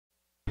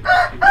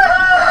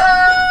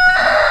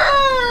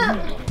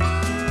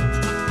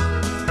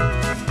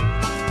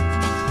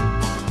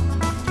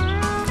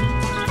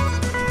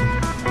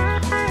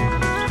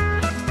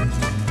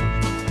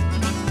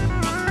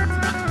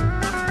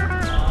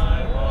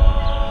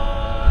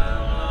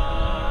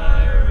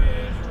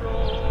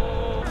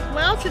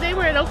Today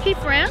we're at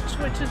OKeefe Ranch,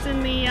 which is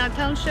in the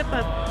township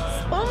of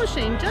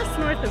Spalmachine, just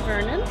north of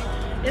Vernon.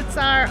 It's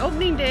our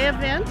opening day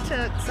event.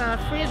 It's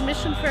free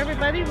admission for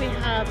everybody. We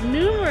have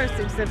numerous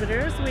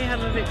exhibitors. We have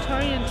a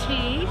Victorian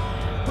tea.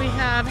 We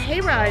have hay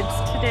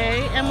rides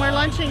today, and we're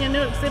launching a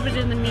new exhibit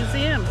in the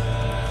museum.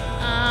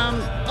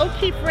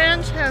 OKeefe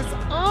Ranch has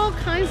all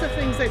kinds of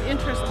things that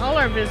interest all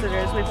our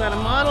visitors. We've got a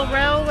model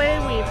railway,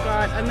 we've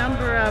got a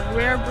number of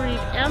rare breed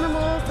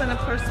animals, and of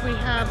course we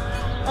have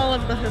all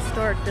of the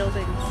historic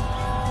buildings.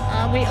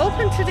 We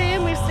open today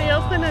and we stay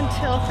open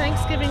until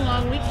Thanksgiving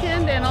long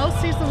weekend, and all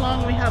season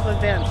long we have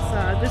events.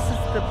 This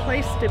is the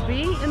place to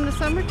be in the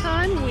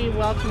summertime. We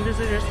welcome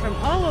visitors from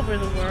all over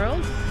the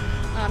world.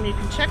 You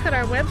can check out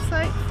our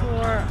website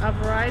for a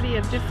variety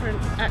of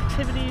different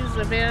activities,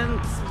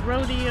 events,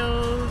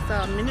 rodeos,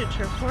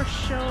 miniature horse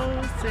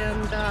shows,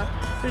 and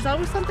there's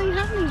always something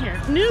happening here.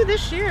 New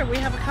this year, we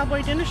have a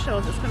cowboy dinner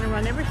show that's going to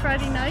run every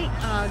Friday night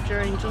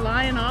during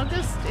July and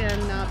August,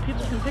 and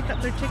people can pick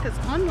up their tickets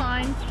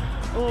online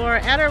or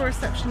at our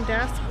reception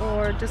desk,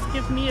 or just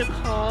give me a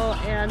call,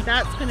 and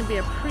that's going to be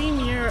a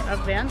premier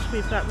event.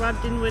 We've got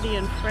Rob Dinwiddie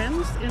and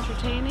friends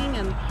entertaining,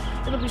 and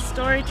it'll be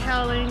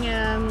storytelling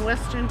and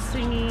western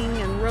singing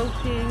and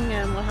roping,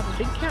 and we'll have a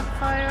big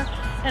campfire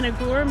and a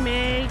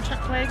gourmet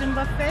chuck wagon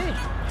buffet.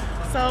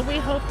 So we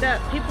hope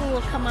that people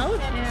will come out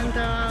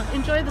and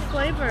enjoy the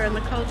flavor and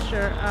the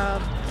culture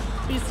of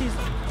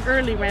BC's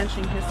early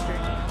ranching history.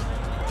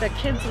 The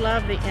kids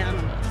love the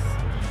animals.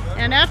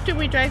 And after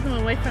we drag them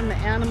away from the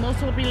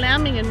animals, we'll be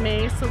lambing in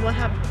May, so we'll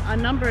have a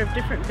number of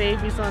different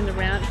babies on the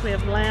ranch. We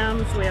have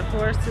lambs, we have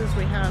horses,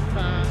 we have,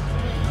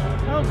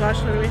 oh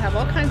gosh, what do we have?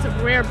 All kinds of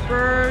rare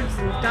birds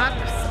and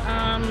ducks.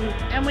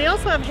 And we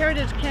also have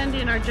heritage candy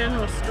in our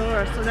general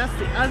store, so that's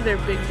the other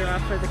big draw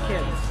for the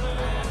kids.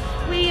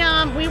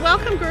 We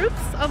welcome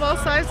groups of all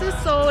sizes,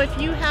 so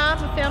if you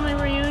have a family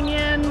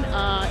reunion,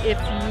 if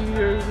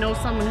you know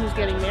someone who's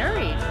getting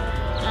married.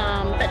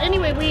 But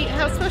anyway, we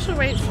have special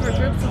rates for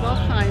groups of all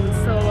kinds,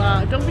 so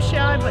don't be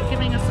shy about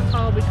giving us a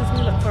call, because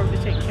we look forward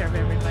to taking care of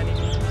everybody.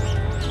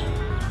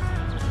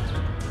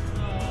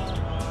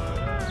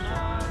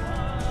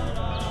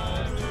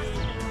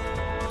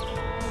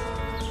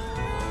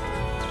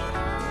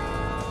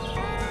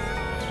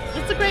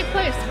 It's a great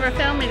place for a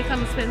family to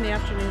come and spend the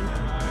afternoon.